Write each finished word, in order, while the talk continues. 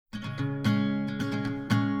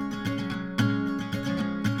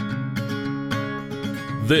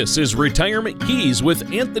This is Retirement Keys with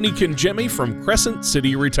Anthony Congemi from Crescent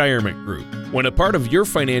City Retirement Group. When a part of your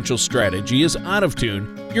financial strategy is out of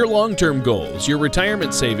tune, your long-term goals, your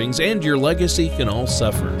retirement savings, and your legacy can all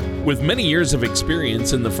suffer. With many years of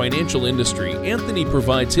experience in the financial industry, Anthony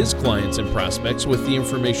provides his clients and prospects with the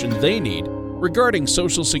information they need regarding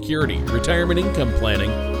Social Security, retirement income planning,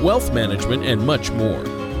 wealth management, and much more.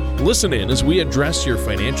 Listen in as we address your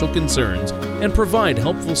financial concerns and provide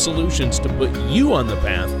helpful solutions to put you on the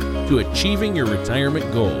path to achieving your retirement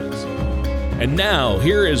goals. And now,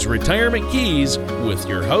 here is Retirement Keys with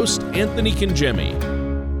your host, Anthony Congemi.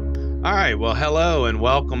 All right, well, hello and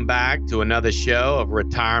welcome back to another show of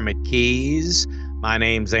Retirement Keys. My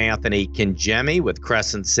name's Anthony Congemi with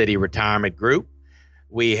Crescent City Retirement Group.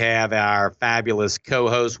 We have our fabulous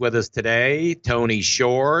co-host with us today, Tony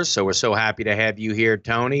Shore. So we're so happy to have you here,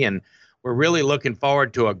 Tony. And we're really looking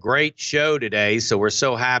forward to a great show today. So we're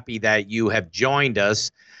so happy that you have joined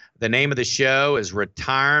us. The name of the show is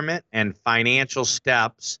Retirement and Financial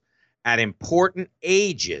Steps at Important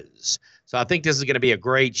Ages. So I think this is going to be a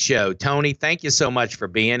great show. Tony, thank you so much for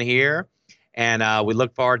being here. And we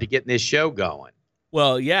look forward to getting this show going.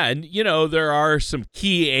 Well, yeah, and there are some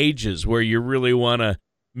key ages where you really want to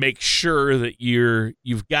make sure that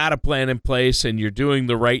you've got a plan in place and you're doing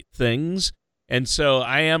the right things. And so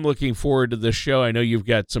I am looking forward to this show. I know you've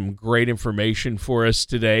got some great information for us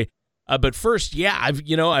today. But first,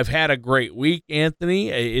 I've had a great week,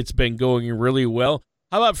 Anthony. It's been going really well.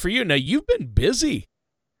 How about for you? Now, you've been busy.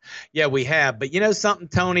 Yeah, we have. But something,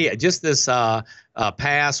 Tony, just this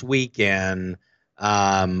past weekend,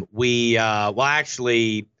 actually,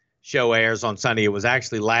 show airs on Sunday. It was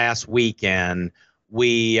actually last weekend.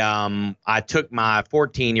 I took my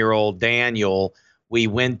 14-year-old Daniel. We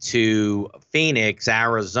went to Phoenix,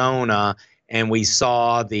 Arizona, and we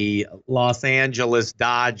saw the Los Angeles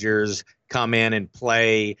Dodgers come in and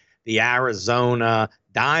play the Arizona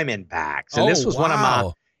Diamondbacks. And this was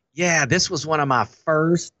this was one of my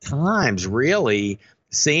first times really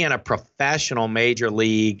seeing a professional major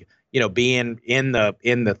league, being in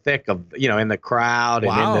the thick of, in the crowd.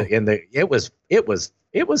 Wow. And it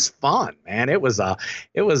was fun, man. It was a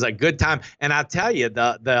good time. And I tell you,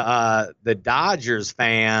 the Dodgers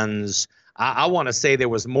fans, I want to say there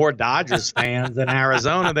was more Dodgers fans in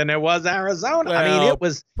Arizona than there was Arizona. Well, I mean, it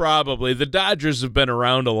was probably the Dodgers have been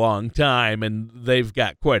around a long time and they've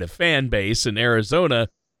got quite a fan base, and Arizona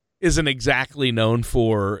isn't exactly known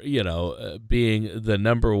for, being the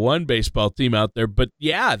number one baseball team out there. But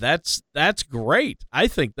yeah, that's great. I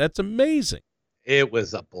think that's amazing. It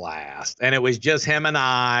was a blast. And it was just him and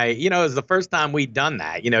I. It was the first time we'd done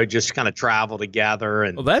that, just kind of travel together.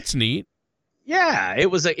 And well, that's neat. Yeah, it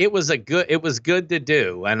was good to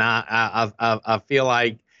do. And I feel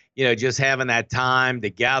like, just having that time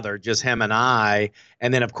together, just him and I.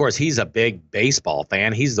 And then, of course, he's a big baseball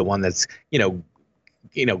fan. He's the one that's,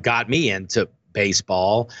 got me into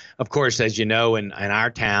baseball. Of course, as you know, in our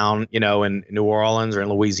town, in New Orleans or in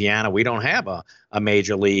Louisiana, we don't have a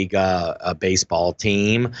major league a baseball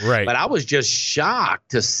team. Right. But I was just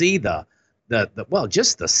shocked to see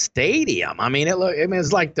just the stadium. I mean,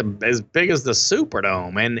 it's like as big as the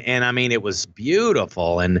Superdome, and I mean, it was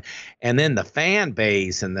beautiful, and then the fan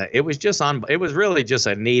base, and it was really just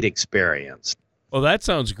a neat experience. Well, that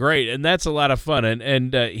sounds great, and that's a lot of fun,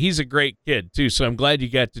 and he's a great kid, too, so I'm glad you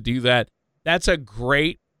got to do that. That's a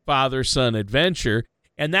great father-son adventure,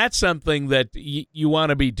 and that's something that you want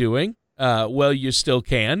to be doing while you still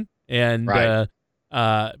can, and right.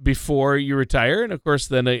 Before you retire, and, of course,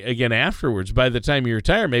 then again afterwards. By the time you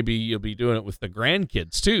retire, maybe you'll be doing it with the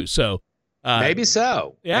grandkids, too, so... maybe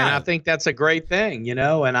so. Yeah. And I think that's a great thing, and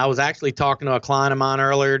I was actually talking to a client of mine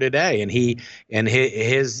earlier today, and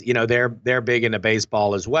his they're big into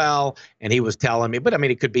baseball as well. And he was telling me, but I mean,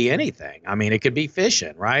 it could be anything. I mean, it could be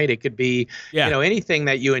fishing, right? It could be, anything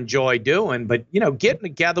that you enjoy doing, but, getting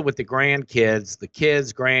together with the grandkids,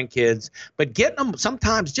 grandkids, but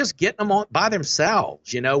sometimes just getting them on by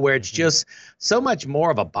themselves, where it's just so much more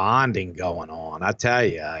of a bonding going on. I tell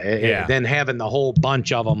you, than having the whole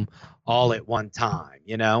bunch of them all at one time,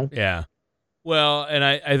 Yeah. Well, and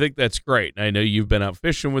I think that's great. I know you've been out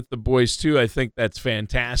fishing with the boys, too. I think that's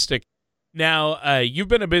fantastic. Now, you've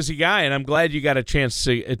been a busy guy, and I'm glad you got a chance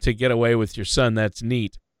to get away with your son. That's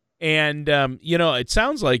neat. And, it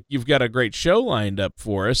sounds like you've got a great show lined up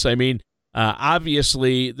for us. I mean,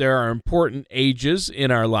 obviously, there are important ages in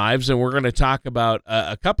our lives, and we're going to talk about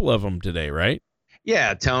a couple of them today, right?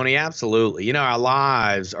 Yeah, Tony, absolutely. Our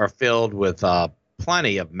lives are filled with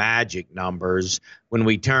plenty of magic numbers. When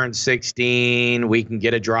we turn 16, we can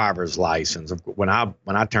get a driver's license. When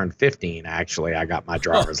I turned 15, actually, I got my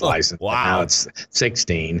driver's license. Wow. But now it's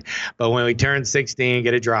 16. But when we turn 16,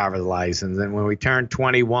 get a driver's license. And when we turn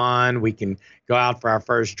 21, we can go out for our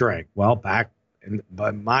first drink. Well,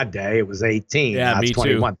 but my day, it was 18. Yeah, now it's me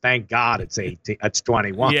 21. too. Thank God it's 18. It's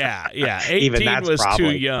 21. Yeah. 18 Even that's was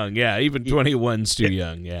probably too young. Yeah, even 21's too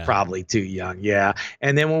young. Yeah. probably too young. Yeah.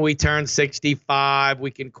 And then when we turn 65, we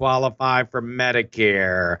can qualify for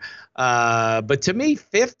Medicare. But to me,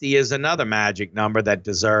 50 is another magic number that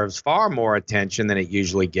deserves far more attention than it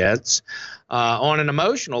usually gets. On an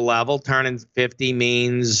emotional level, turning 50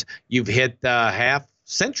 means you've hit the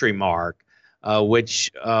half-century mark.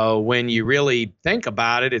 Which when you really think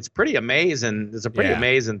about it, it's pretty amazing. It's a pretty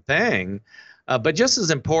amazing thing. But just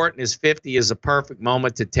as important as 50 is a perfect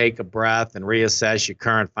moment to take a breath and reassess your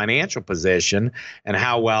current financial position and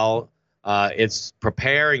how well it's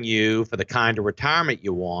preparing you for the kind of retirement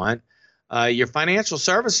you want. Your financial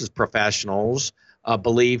services professionals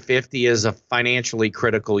believe 50 is a financially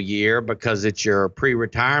critical year because it's your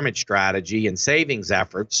pre-retirement strategy and savings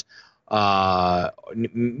efforts.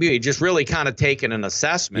 Just really kind of taking an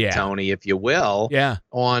assessment, Tony, if you will,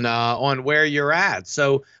 on where you're at.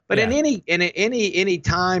 So, but in any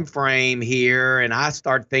time frame here, and I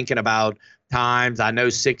start thinking about times, I know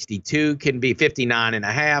 62 can be 59 and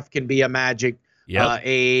a half can be a magic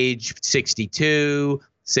age, 62,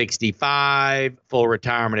 65, full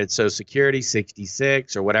retirement at Social Security,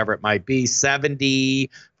 66 or whatever it might be, 70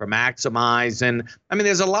 for maximizing. I mean,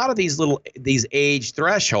 there's a lot of these age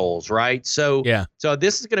thresholds, right? So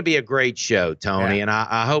this is going to be a great show, Tony, and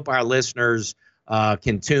I hope our listeners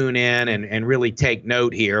can tune in and really take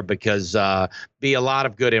note here because be a lot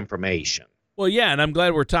of good information. Well, yeah, and I'm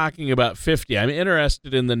glad we're talking about 50. I'm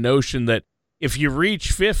interested in the notion that if you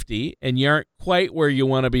reach 50 and you aren't quite where you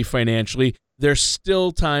want to be financially, there's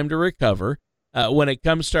still time to recover. When it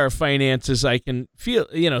comes to our finances, I can feel,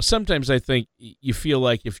 sometimes I think you feel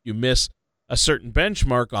like if you miss a certain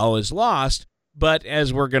benchmark, all is lost. But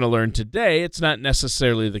as we're going to learn today, it's not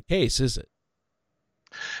necessarily the case, is it?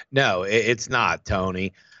 No, it's not,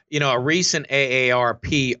 Tony. A recent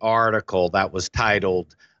AARP article that was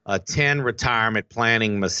titled 10 Retirement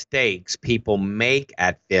Planning Mistakes People Make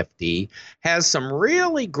at 50 has some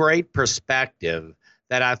really great perspective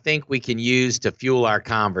that I think we can use to fuel our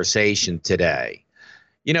conversation today.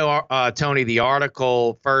 Tony, the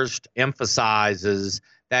article first emphasizes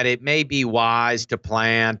that it may be wise to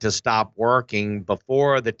plan to stop working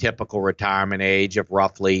before the typical retirement age of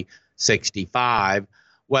roughly 65,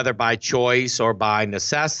 whether by choice or by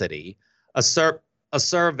necessity. A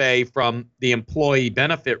survey from the Employee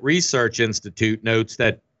Benefit Research Institute notes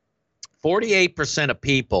that 48% of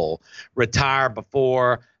people retire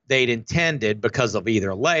before they'd intended because of either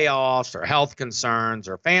layoffs or health concerns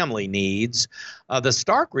or family needs. The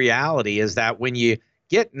stark reality is that when you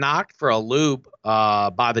get knocked for a loop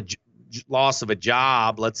by the loss of a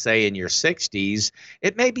job, let's say in your 60s,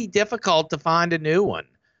 it may be difficult to find a new one,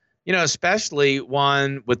 especially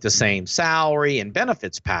one with the same salary and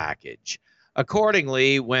benefits package.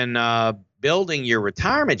 Accordingly, when building your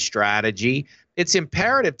retirement strategy, it's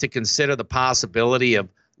imperative to consider the possibility of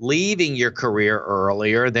leaving your career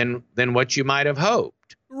earlier than what you might have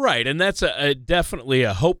hoped. Right, and that's definitely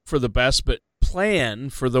a hope for the best, but plan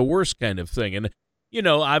for the worst kind of thing. And,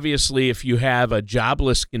 obviously, if you have a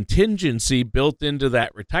jobless contingency built into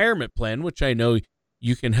that retirement plan, which I know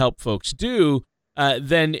you can help folks do,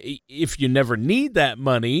 then if you never need that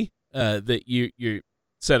money that you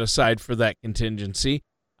set aside for that contingency,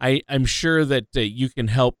 I'm sure that you can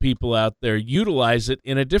help people out there utilize it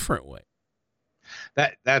in a different way.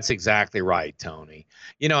 That's exactly right, Tony.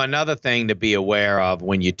 Another thing to be aware of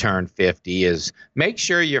when you turn 50 is make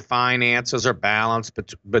sure your finances are balanced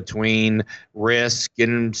between risk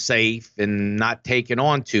and safe and not taking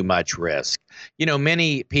on too much risk.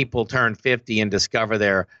 Many people turn 50 and discover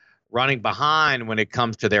they're running behind when it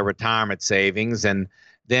comes to their retirement savings and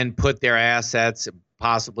then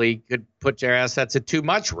possibly could put their assets at too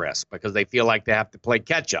much risk because they feel like they have to play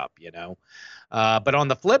catch up, But on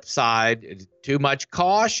the flip side, too much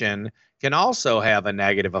caution can also have a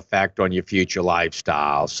negative effect on your future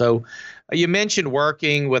lifestyle. So you mentioned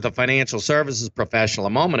working with a financial services professional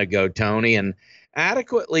a moment ago, Tony, and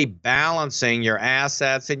adequately balancing your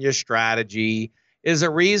assets and your strategy is a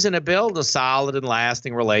reason to build a solid and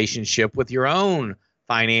lasting relationship with your own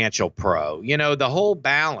financial pro. The whole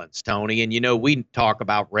balance, Tony, and we talk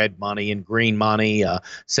about red money and green money,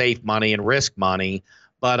 safe money and risk money.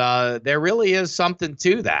 But there really is something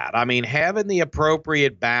to that. I mean, having the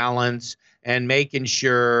appropriate balance and making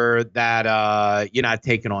sure that you're not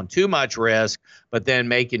taking on too much risk, but then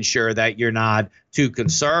making sure that you're not too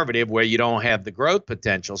conservative where you don't have the growth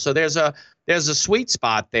potential. So there's a sweet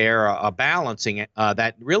spot there, a balancing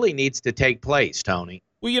that really needs to take place, Tony.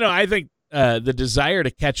 Well, I think the desire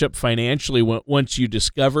to catch up financially once you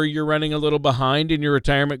discover you're running a little behind in your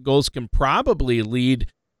retirement goals can probably lead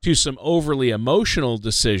to some overly emotional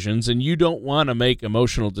decisions, and you don't want to make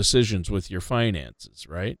emotional decisions with your finances,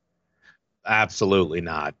 right? Absolutely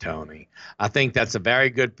not, Tony. I think that's a very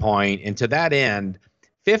good point. And to that end,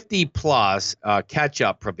 50-plus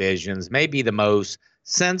catch-up provisions may be the most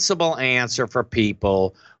sensible answer for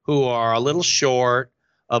people who are a little short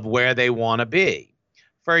of where they want to be.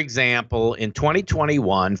 For example, in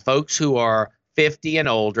 2021, folks who are 50 and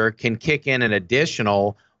older can kick in an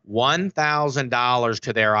additional $1,000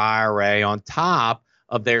 to their IRA on top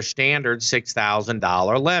of their standard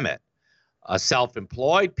 $6,000 limit.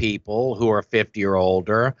 Self-employed people who are 50 or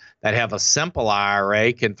older that have a simple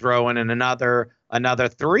IRA can throw in another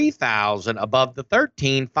 $3,000 above the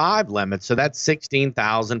 $13,500 limit, so that's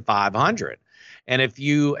 $16,500. And if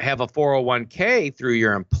you have a 401k through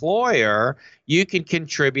your employer, you can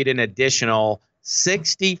contribute an additional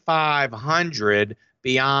 $6,500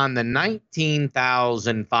 beyond the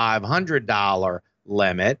 $19,500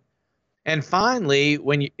 limit. And finally,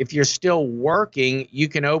 if you're still working, you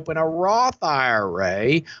can open a Roth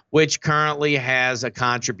IRA, which currently has a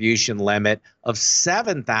contribution limit of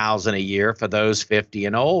 $7,000 a year for those 50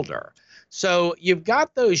 and older. So you've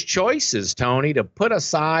got those choices, Tony, to put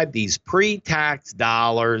aside these pre-tax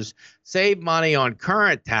dollars, save money on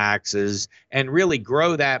current taxes, and really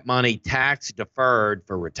grow that money tax deferred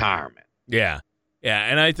for retirement. Yeah,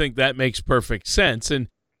 and I think that makes perfect sense. And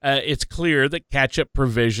it's clear that catch-up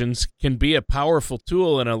provisions can be a powerful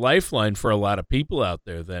tool and a lifeline for a lot of people out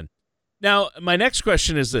there then. Now, my next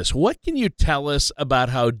question is this. What can you tell us about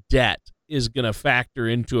how debt is going to factor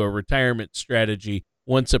into a retirement strategy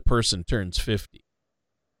once a person turns 50?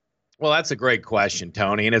 Well, that's a great question,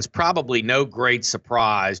 Tony, and it's probably no great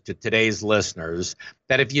surprise to today's listeners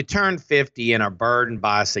that if you turn 50 and are burdened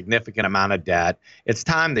by a significant amount of debt, it's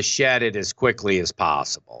time to shed it as quickly as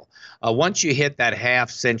possible. Once you hit that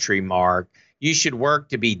half-century mark, you should work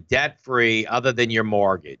to be debt-free other than your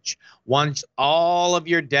mortgage. Once all of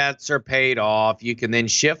your debts are paid off, you can then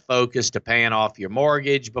shift focus to paying off your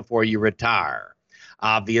mortgage before you retire.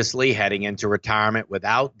 Obviously, heading into retirement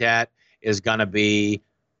without debt is going to be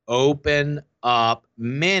open up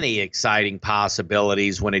many exciting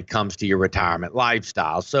possibilities when it comes to your retirement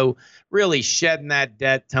lifestyle. So really shedding that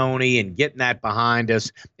debt, Tony, and getting that behind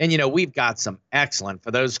us. And, we've got some excellent,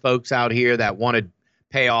 for those folks out here that want to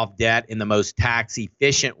pay off debt in the most tax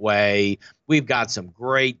efficient way, we've got some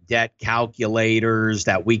great debt calculators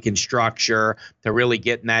that we can structure to really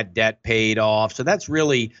getting that debt paid off. So that's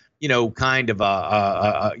really, kind of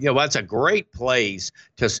that's a great place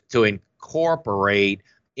to incorporate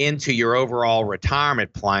into your overall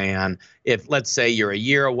retirement plan. If, let's say, you're a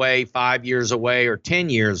year away, 5 years away, or 10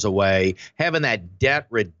 years away, having that debt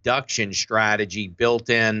reduction strategy built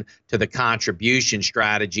in to the contribution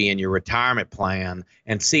strategy in your retirement plan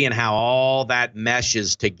and seeing how all that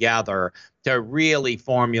meshes together to really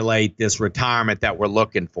formulate this retirement that we're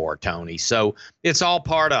looking for, Tony. So it's all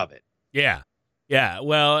part of it. Yeah.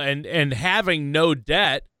 Well, and having no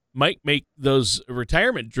debt might make those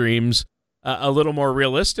retirement dreams a little more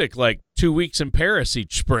realistic, like 2 weeks in Paris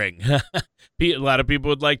each spring. A lot of people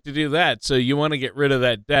would like to do that, so you want to get rid of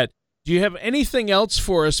that debt. Do you have anything else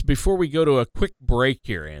for us before we go to a quick break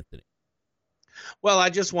here, Anthony? Well, I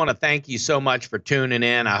just want to thank you so much for tuning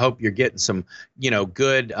in. I hope you're getting some,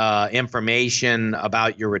 good information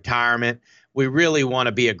about your retirement. We really want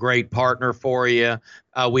to be a great partner for you.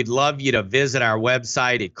 We'd love you to visit our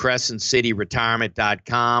website at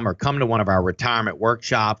crescentcityretirement.com or come to one of our retirement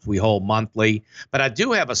workshops we hold monthly. But I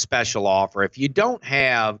do have a special offer. If you don't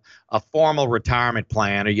have a formal retirement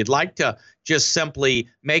plan, or you'd like to just simply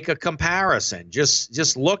make a comparison,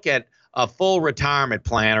 just look at a full retirement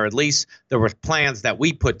plan, or at least the plans that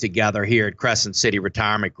we put together here at Crescent City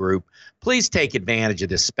Retirement Group, please take advantage of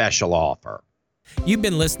this special offer. You've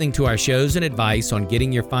been listening to our shows and advice on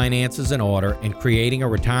getting your finances in order and creating a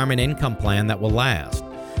retirement income plan that will last.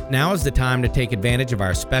 Now is the time to take advantage of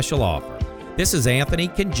our special offer. This is Anthony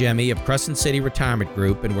Kangemi of Crescent City Retirement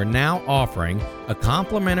Group, and we're now offering a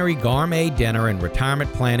complimentary gourmet dinner and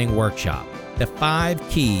retirement planning workshop, The 5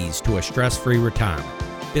 Keys to a Stress-Free Retirement.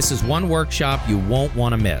 This is one workshop you won't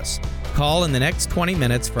want to miss. Call in the next 20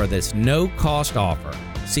 minutes for this no-cost offer.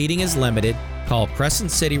 Seating is limited. Call Crescent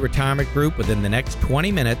City Retirement Group within the next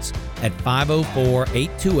 20 minutes at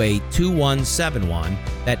 504-828-2171.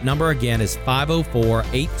 That number again is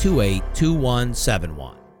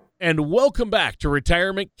 504-828-2171. And welcome back to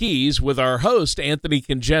Retirement Keys with our host, Anthony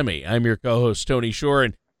Congemi. I'm your co-host, Tony Shore.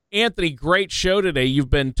 And Anthony, great show today. You've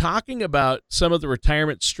been talking about some of the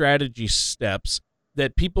retirement strategy steps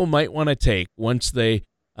that people might want to take once they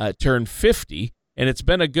turn 50, and it's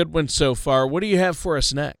been a good one so far. What do you have for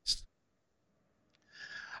us next?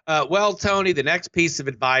 Well, Tony, the next piece of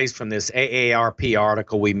advice from this AARP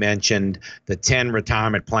article we mentioned, the 10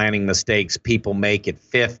 retirement planning mistakes people make at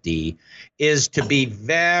 50, is to be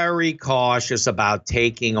very cautious about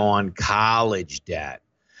taking on college debt.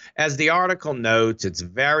 As the article notes, it's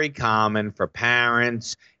very common for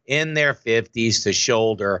parents in their 50s to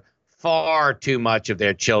shoulder far too much of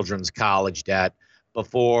their children's college debt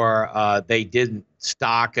before they didn't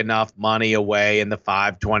stock enough money away in the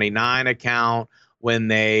 529 account when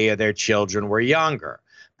their children were younger.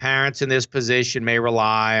 Parents in this position may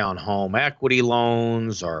rely on home equity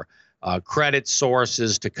loans or credit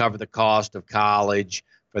sources to cover the cost of college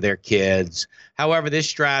for their kids. However, this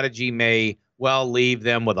strategy may well leave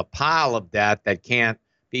them with a pile of debt that can't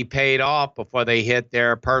be paid off before they hit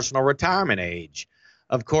their personal retirement age.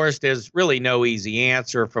 Of course, there's really no easy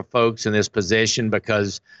answer for folks in this position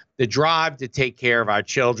because the drive to take care of our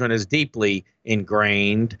children is deeply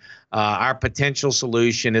ingrained. Our potential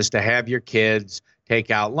solution is to have your kids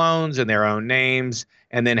take out loans in their own names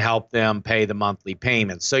and then help them pay the monthly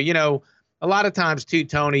payments. So, a lot of times too,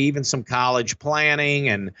 Tony, even some college planning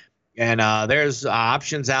and there's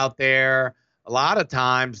options out there a lot of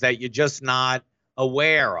times that you're just not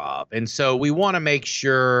aware of. And so we want to make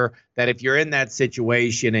sure that if you're in that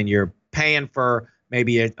situation and you're paying for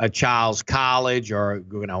maybe a child's college or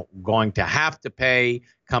going to have to pay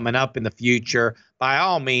coming up in the future, by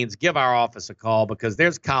all means, give our office a call because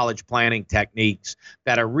there's college planning techniques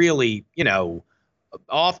that are really,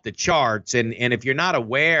 off the charts. And if you're not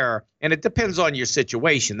aware, and it depends on your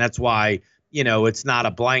situation, that's why, it's not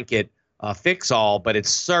a blanket fix-all, but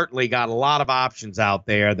it's certainly got a lot of options out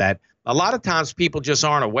there that a lot of times people just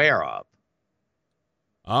aren't aware of.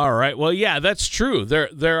 All right. Well, yeah, that's true.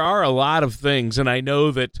 There are a lot of things, and I know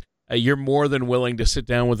that you're more than willing to sit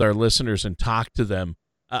down with our listeners and talk to them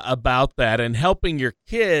about that. And helping your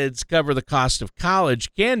kids cover the cost of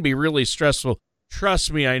college can be really stressful.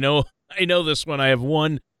 Trust me, I know this one. I have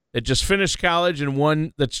one that just finished college and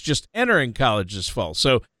one that's just entering college this fall.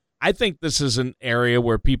 So I think this is an area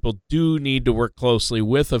where people do need to work closely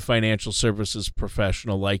with a financial services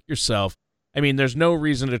professional like yourself. I mean, there's no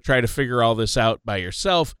reason to try to figure all this out by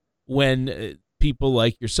yourself when people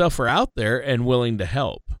like yourself are out there and willing to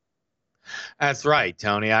help. That's right,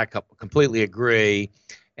 Tony. I completely agree.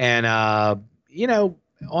 And, on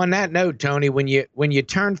that note, Tony, when you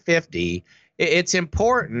turn 50, it's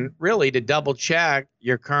important really to double check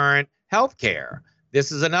your current health care. This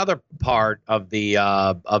is another part of the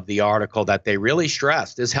article that they really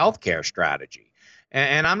stressed is healthcare strategy.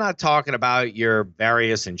 And I'm not talking about your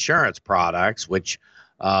various insurance products, which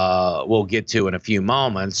we'll get to in a few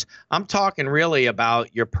moments. I'm talking really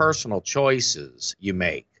about your personal choices you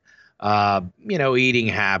make, eating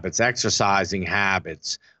habits, exercising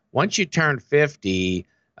habits. Once you turn 50,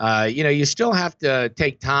 you still have to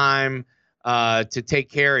take time to take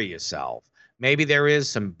care of yourself. Maybe there is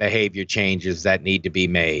some behavior changes that need to be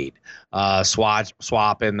made.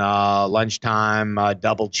 Swapping lunchtime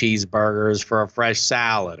double cheeseburgers for a fresh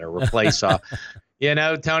salad, or replace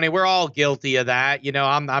Tony, we're all guilty of that.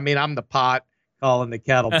 I'm the pot calling the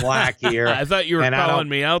kettle black here. I thought you were calling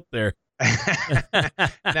me out there.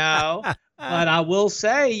 No, but I will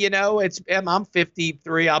say, I'm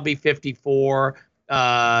 53. I'll be 54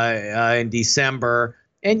 in December.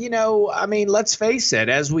 And, let's face it,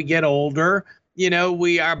 as we get older,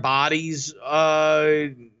 our bodies,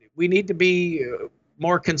 we need to be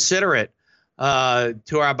more considerate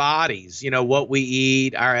to our bodies, what we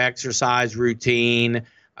eat, our exercise routine,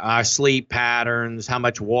 our sleep patterns, how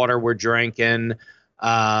much water we're drinking,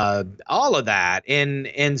 all of that.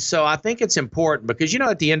 And so I think it's important because,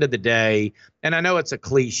 at the end of the day, and I know it's a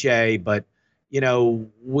cliche, but we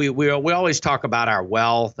always talk about our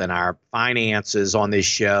wealth and our finances on this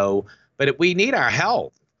show, but we need our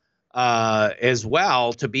health as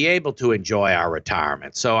well to be able to enjoy our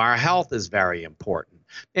retirement. So our health is very important.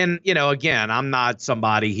 And, again, I'm not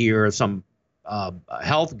somebody here, some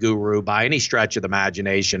health guru by any stretch of the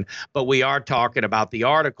imagination, but we are talking about the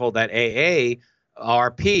article that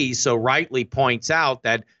AARP so rightly points out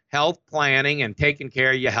that health planning and taking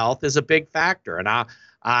care of your health is a big factor. And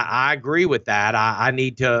I agree with that. I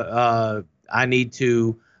need to I need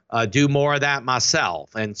to do more of that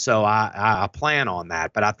myself. And so I plan on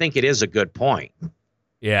that. But I think it is a good point.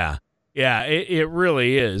 Yeah. Yeah, it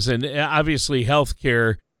really is. And obviously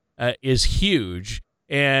healthcare is huge.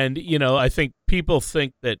 And, I think people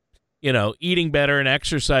think that, eating better and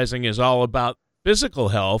exercising is all about physical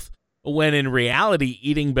health, when in reality,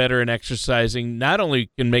 eating better and exercising not only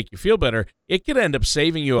can make you feel better, it could end up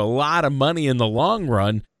saving you a lot of money in the long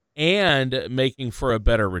run and making for a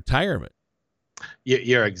better retirement.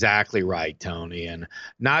 You're exactly right, Tony. And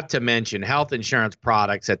not to mention health insurance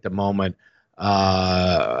products at the moment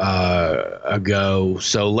ago.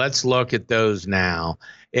 So let's look at those now.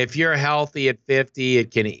 If you're healthy at 50, it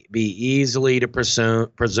can be easily to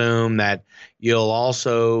presume that you'll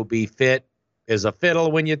also be fit as a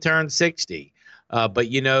fiddle when you turn 60. But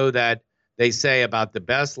you know that they say about the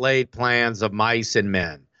best laid plans of mice and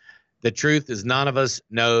men. The truth is none of us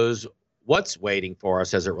knows what's waiting for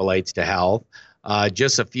us as it relates to health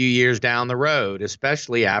just a few years down the road,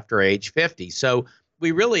 especially after age 50. So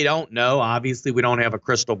we really don't know. Obviously, we don't have a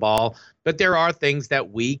crystal ball, but there are things that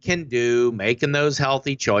we can do, making those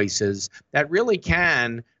healthy choices that really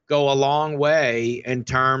can go a long way in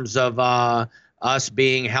terms of us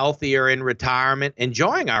being healthier in retirement,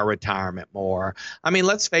 enjoying our retirement more. I mean,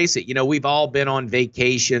 let's face it, we've all been on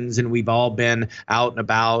vacations and we've all been out and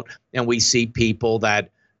about, and we see people that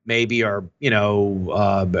maybe are,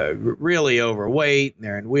 really overweight and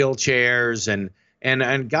they're in wheelchairs and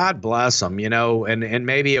God bless them, and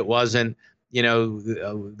maybe it wasn't,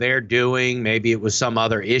 their doing, maybe it was some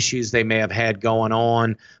other issues they may have had going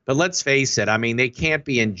on. But let's face it, I mean, they can't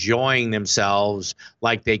be enjoying themselves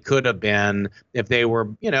like they could have been if they were,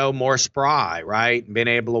 more spry, right? And been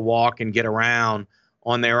able to walk and get around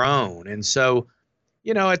on their own. And so,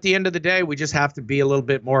 at the end of the day, we just have to be a little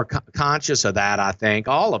bit more conscious of that, I think,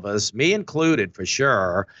 all of us, me included for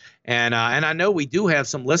sure. And I know we do have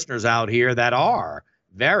some listeners out here that are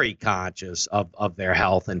very conscious of their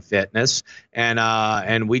health and fitness.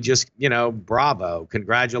 And we just, bravo,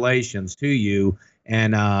 congratulations to you.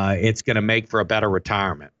 And it's going to make for a better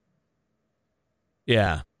retirement.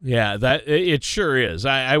 Yeah, that it sure is.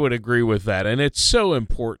 I would agree with that. And it's so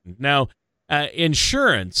important. Now,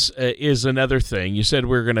 insurance is another thing you said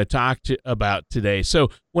we're going to talk about today. So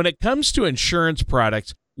when it comes to insurance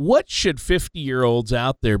products, what should 50-year-olds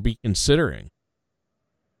out there be considering?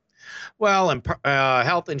 Well,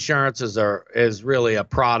 health insurance is really a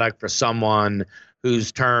product for someone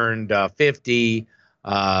who's turned 50.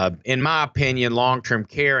 In my opinion, long-term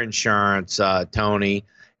care insurance, Tony,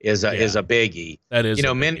 is a biggie. That is,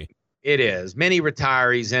 biggie. It is. Many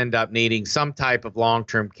retirees end up needing some type of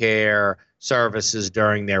long-term care services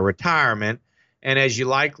during their retirement. And as you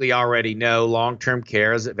likely already know, long-term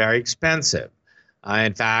care is very expensive.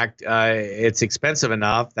 In fact, it's expensive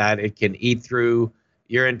enough that it can eat through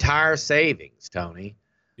your entire savings, Tony.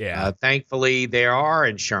 Yeah. Thankfully, there are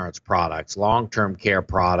insurance products, long-term care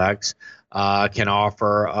products can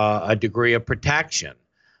offer a degree of protection.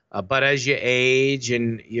 But as you age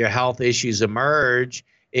and your health issues emerge,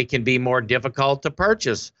 it can be more difficult to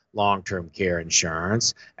purchase long-term care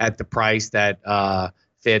insurance at the price that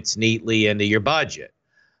fits neatly into your budget.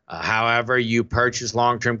 However, you purchase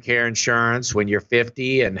long-term care insurance when you're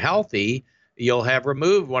 50 and healthy, you'll have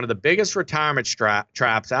removed one of the biggest retirement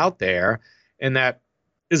traps out there, and that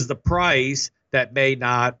is the price that may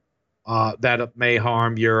not that may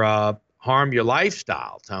harm your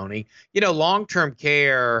lifestyle, Tony. Long-term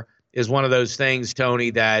care is one of those things, Tony,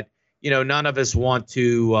 that none of us want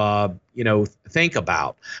to think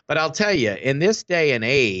about. But I'll tell you, in this day and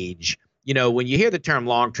age, when you hear the term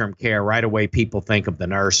long-term care, right away people think of the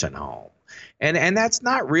nursing home. And that's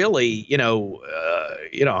not really,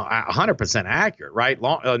 100% accurate, right?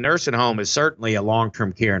 A nursing home is certainly a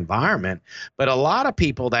long-term care environment, but a lot of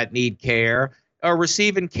people that need care are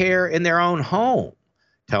receiving care in their own home,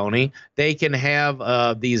 Tony. They can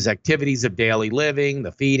have these activities of daily living,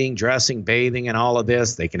 the feeding, dressing, bathing, and all of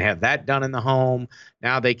this. They can have that done in the home.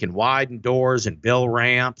 Now they can widen doors and build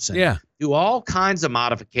ramps and do all kinds of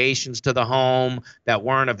modifications to the home that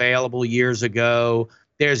weren't available years ago.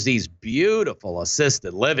 There's these beautiful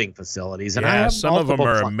assisted living facilities, and I have some of them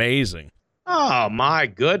are amazing. Oh my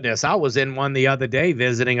goodness! I was in one the other day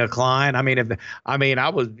visiting a client. I mean, I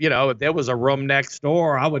was, if there was a room next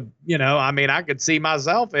door, I would, I could see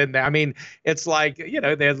myself in there. I mean, it's like,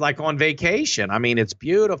 they're like on vacation. I mean, it's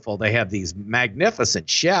beautiful. They have these magnificent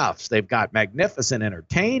chefs. They've got magnificent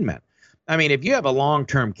entertainment. I mean, if you have a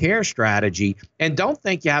long-term care strategy, and don't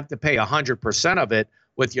think you have to pay 100% of it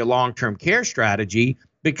with your long-term care strategy,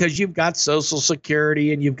 because you've got Social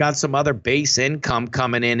Security and you've got some other base income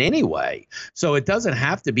coming in anyway. So it doesn't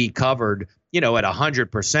have to be covered, at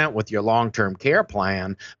 100% with your long-term care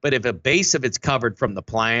plan. But if a base of it's covered from the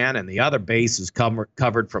plan and the other base is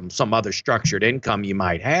covered from some other structured income you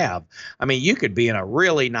might have, you could be in a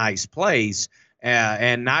really nice place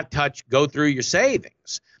and not go through your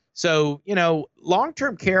savings. So,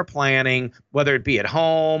 long-term care planning, whether it be at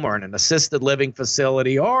home or in an assisted living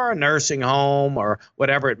facility or a nursing home or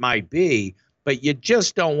whatever it might be, but you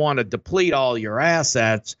just don't want to deplete all your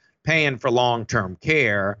assets paying for long-term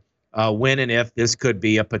care when and if this could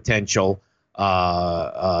be a potential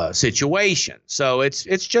situation. So it's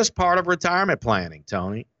just part of retirement planning,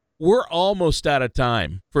 Tony. We're almost out of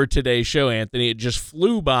time for today's show, Anthony. It just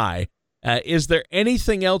flew by. Is there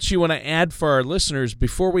anything else you want to add for our listeners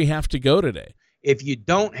before we have to go today? If you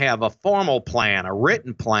don't have a formal plan, a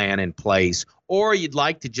written plan in place, or you'd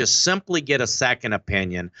like to just simply get a second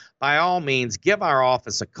opinion, by all means, give our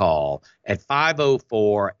office a call at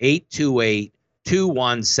 504-828-2171,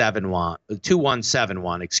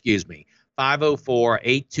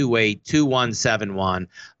 504-828-2171.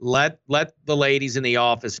 Let the ladies in the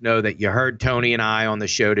office know that you heard Tony and I on the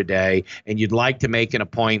show today and you'd like to make an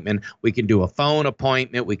appointment. We can do a phone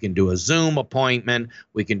appointment. We can do a Zoom appointment.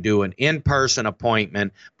 We can do an in-person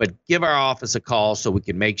appointment. But give our office a call so we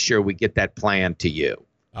can make sure we get that plan to you.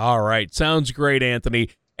 All right. Sounds great, Anthony.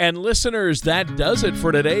 And listeners, that does it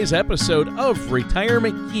for today's episode of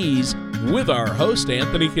Retirement Keys with our host,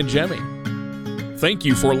 Anthony Congemi. Thank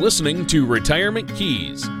you for listening to Retirement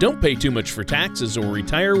Keys. Don't pay too much for taxes or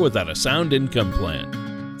retire without a sound income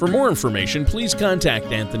plan. For more information, please contact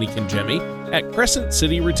Anthony Congemi at Crescent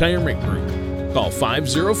City Retirement Group. Call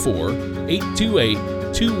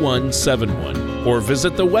 504-828-2171 or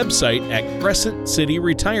visit the website at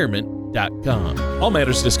crescentcityretirement.com. All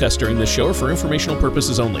matters discussed during this show are for informational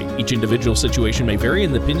purposes only. Each individual situation may vary,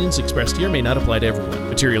 and the opinions expressed here may not apply to everyone.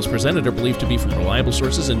 Materials presented are believed to be from reliable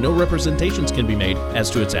sources, and no representations can be made as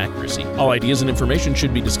to its accuracy. All ideas and information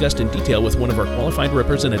should be discussed in detail with one of our qualified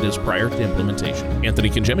representatives prior to implementation. Anthony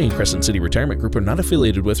Congemi and Crescent City Retirement Group are not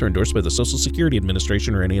affiliated with or endorsed by the Social Security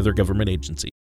Administration or any other government agency.